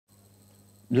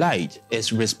Light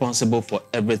is responsible for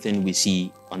everything we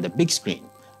see on the big screen.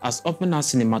 As often as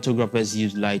cinematographers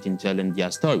use light in telling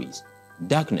their stories,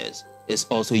 darkness is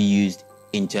also used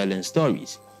in telling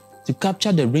stories. To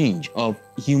capture the range of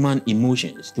human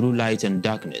emotions through light and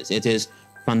darkness, it is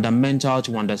fundamental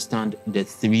to understand the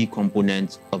three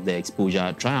components of the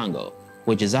exposure triangle,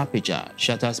 which is aperture,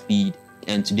 shutter speed,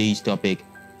 and today's topic,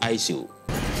 ISO.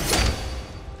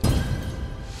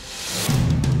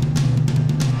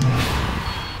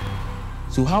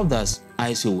 So how does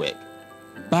ISO work?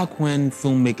 Back when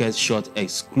filmmakers shot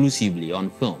exclusively on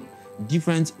film,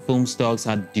 different film stocks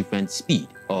had different speed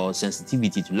or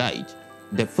sensitivity to light.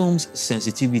 The film's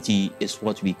sensitivity is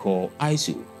what we call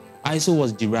ISO. ISO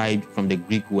was derived from the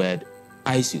Greek word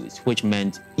isos, which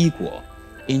meant equal.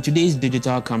 In today's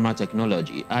digital camera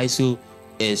technology, ISO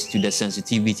is to the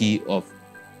sensitivity of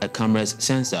a camera's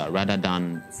sensor rather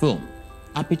than film.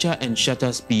 Aperture and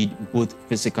shutter speed both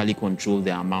physically control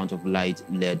the amount of light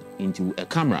led into a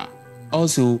camera.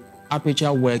 Also,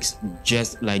 aperture works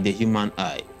just like the human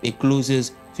eye. It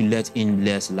closes to let in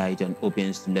less light and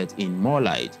opens to let in more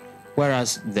light,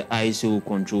 whereas the ISO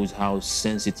controls how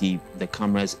sensitive the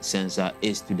camera's sensor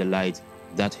is to the light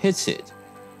that hits it.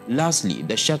 Lastly,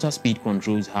 the shutter speed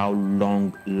controls how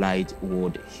long light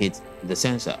would hit the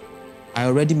sensor. I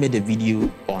already made a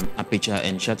video on aperture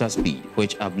and shutter speed,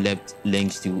 which I've left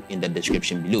links to in the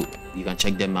description below. You can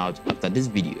check them out after this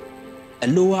video. A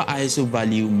lower ISO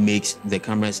value makes the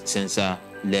camera's sensor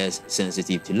less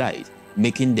sensitive to light,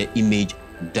 making the image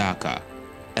darker.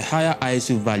 A higher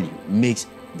ISO value makes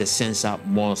the sensor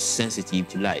more sensitive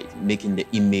to light, making the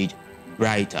image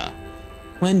brighter.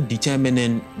 When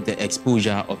determining the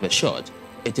exposure of a shot,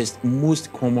 it is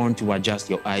most common to adjust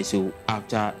your ISO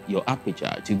after your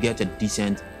aperture to get a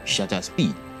decent shutter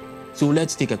speed. So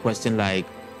let's take a question like,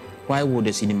 why would a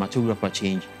cinematographer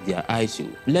change their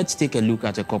ISO? Let's take a look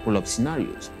at a couple of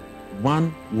scenarios.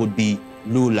 One would be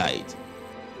low light.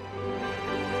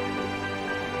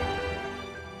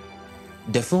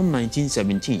 The film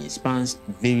 1917 spans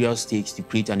various takes to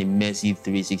create an immersive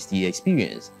 360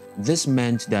 experience. This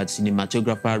meant that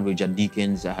cinematographer Roger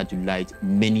Deakins had to light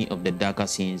many of the darker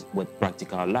scenes with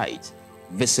practical light,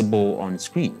 visible on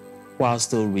screen, while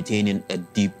still retaining a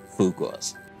deep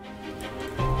focus.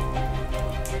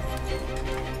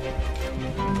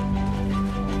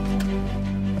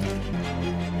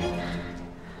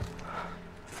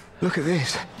 Look at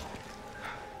this.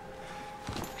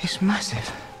 It's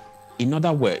massive. In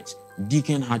other words,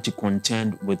 Deakins had to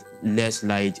contend with less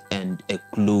light and a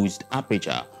closed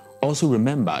aperture. Also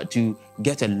remember, to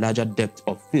get a larger depth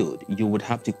of field, you would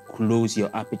have to close your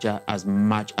aperture as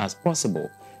much as possible.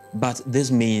 But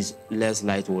this means less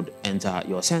light would enter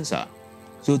your sensor.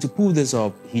 So to pull this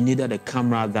off, he needed a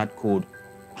camera that could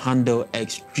handle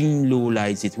extreme low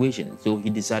light situations. So he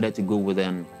decided to go with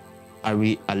an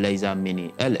Arri Alexa Mini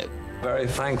LF. Very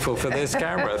thankful for this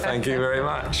camera, thank you very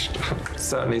much.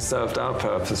 Certainly served our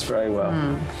purpose very well.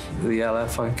 The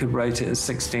LF, I could rate it as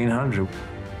 1600.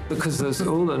 Because there's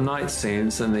all the night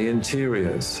scenes and the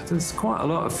interiors. There's quite a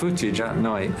lot of footage at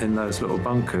night in those little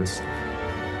bunkers.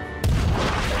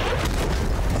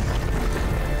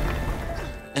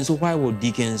 And so why would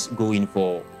Deakins go in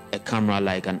for a camera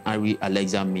like an Arri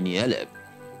Alexa Mini LF?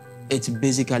 It's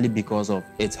basically because of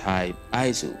its high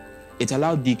ISO. It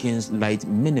allowed Deakins light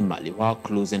minimally while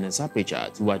closing its aperture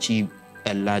to achieve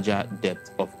a larger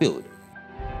depth of field.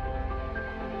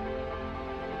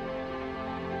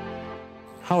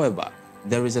 However,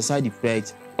 there is a side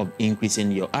effect of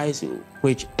increasing your ISO,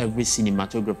 which every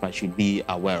cinematographer should be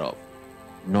aware of: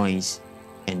 noise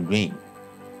and grain.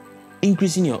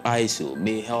 Increasing your ISO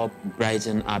may help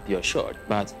brighten up your shot,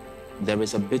 but there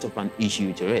is a bit of an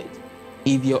issue to it.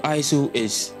 If your ISO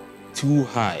is too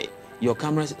high, your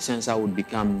camera's sensor would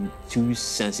become too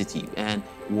sensitive and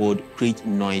would create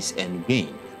noise and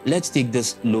grain. Let's take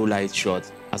this low light shot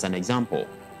as an example.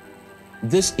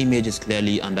 This image is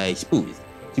clearly underexposed.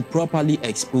 To properly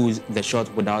expose the shot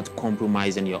without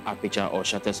compromising your aperture or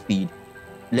shutter speed,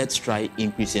 let's try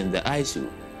increasing the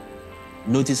ISO.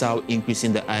 Notice how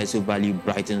increasing the ISO value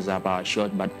brightens up our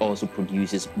shot but also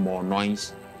produces more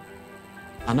noise.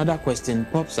 Another question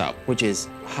pops up, which is,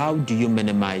 how do you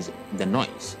minimize the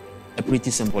noise? A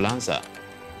pretty simple answer: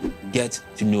 get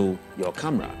to know your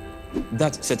camera.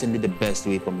 That's certainly the best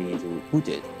way for me to put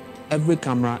it. Every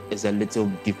camera is a little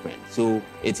different, so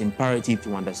it's imperative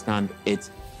to understand its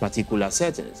particular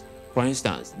settings. For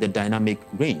instance, the dynamic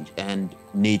range and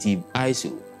native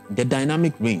ISO. The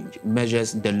dynamic range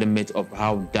measures the limit of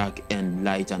how dark and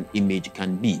light an image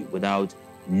can be without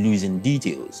losing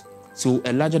details. So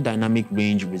a larger dynamic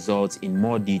range results in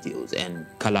more details and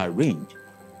color range.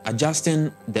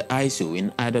 Adjusting the ISO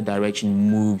in either direction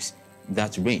moves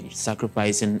that range,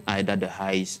 sacrificing either the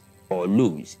highs or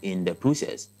lows in the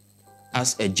process.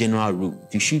 As a general rule,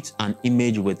 to shoot an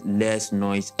image with less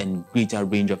noise and greater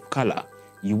range of color,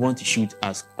 you want to shoot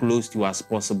as close to as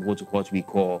possible to what we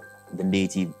call the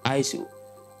native ISO.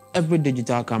 Every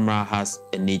digital camera has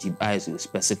a native ISO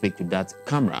specific to that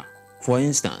camera. For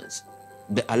instance,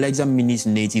 the Alexa Mini's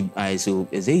native ISO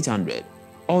is 800,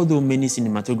 although many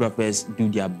cinematographers do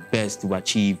their best to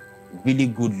achieve really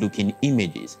good-looking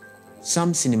images.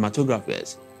 Some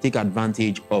cinematographers take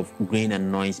advantage of grain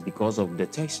and noise because of the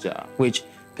texture, which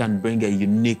can bring a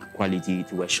unique quality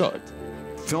to a shot.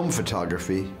 Film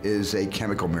photography is a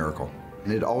chemical miracle,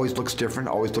 and it always looks different,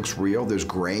 always looks real. There's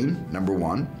grain, number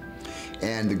one,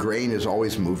 and the grain is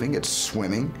always moving, it's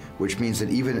swimming, which means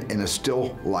that even in a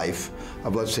still life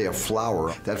of, let's say, a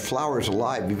flower, that flower is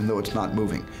alive even though it's not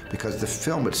moving, because the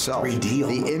film itself, 3D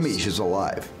almost. the image is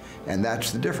alive, and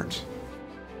that's the difference.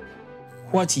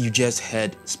 What you just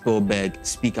heard Spielberg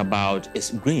speak about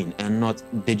is grain and not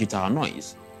digital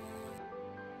noise.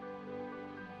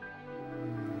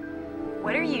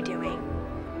 What are you doing?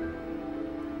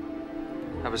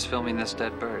 I was filming this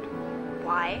dead bird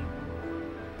Why?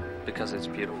 because it's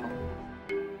beautiful.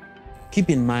 Keep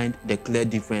in mind the clear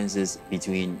differences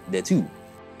between the two.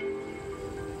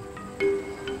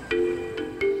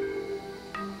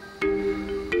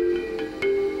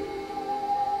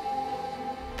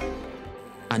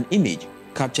 An image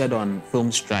captured on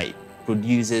film stripe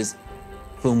produces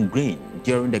film grain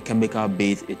during the chemical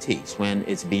bath it takes when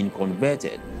it's being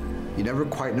converted. You never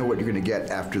quite know what you're going to get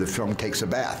after the film takes a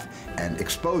bath and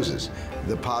exposes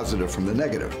the positive from the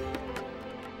negative.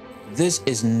 This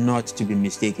is not to be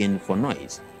mistaken for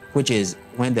noise, which is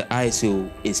when the ISO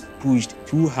is pushed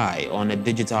too high on a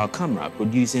digital camera,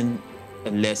 producing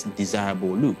a less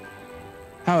desirable look.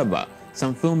 However,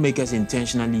 some filmmakers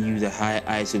intentionally use a high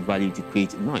ISO value to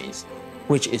create noise,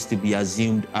 which is to be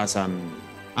assumed as an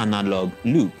analog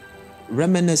look.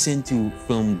 Reminiscent to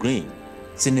film grain,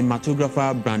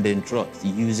 cinematographer Brandon Trott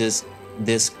uses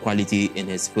this quality in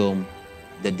his film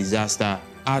The Disaster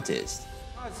Artist.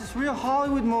 Oh, it's this real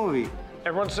Hollywood movie.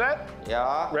 Everyone set?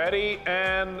 Yeah. Ready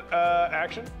and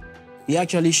action? He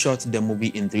actually shot the movie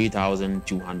in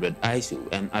 3200 ISO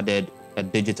and added a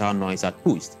digital noise at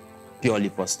post, purely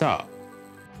for style.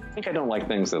 I think I don't like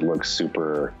things that look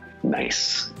super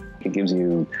nice. It gives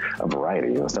you a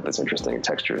variety, stuff that's interesting,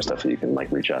 texture, stuff that you can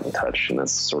reach out and touch, and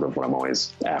that's sort of what I'm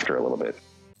always after a little bit.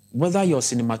 Whether your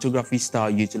cinematography style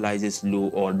utilizes low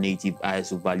or native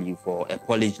ISO value for a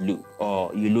polished look,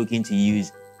 or you're looking to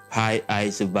use high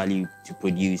ISO value to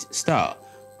produce style,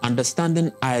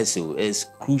 understanding ISO is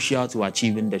crucial to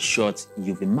achieving the shots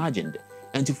you've imagined.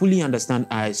 And to fully understand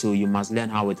ISO, you must learn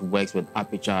how it works with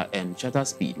aperture and shutter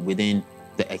speed within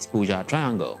the exposure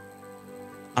triangle.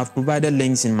 I've provided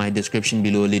links in my description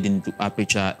below leading to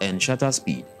aperture and shutter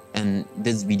speed and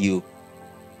this video,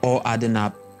 all adding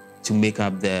up to make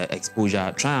up the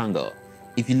exposure triangle.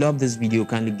 If you love this video,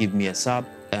 kindly give me a sub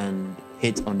and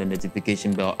hit on the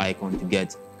notification bell icon to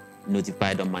get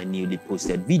notified on my newly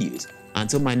posted videos.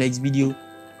 Until my next video,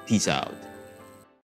 peace out.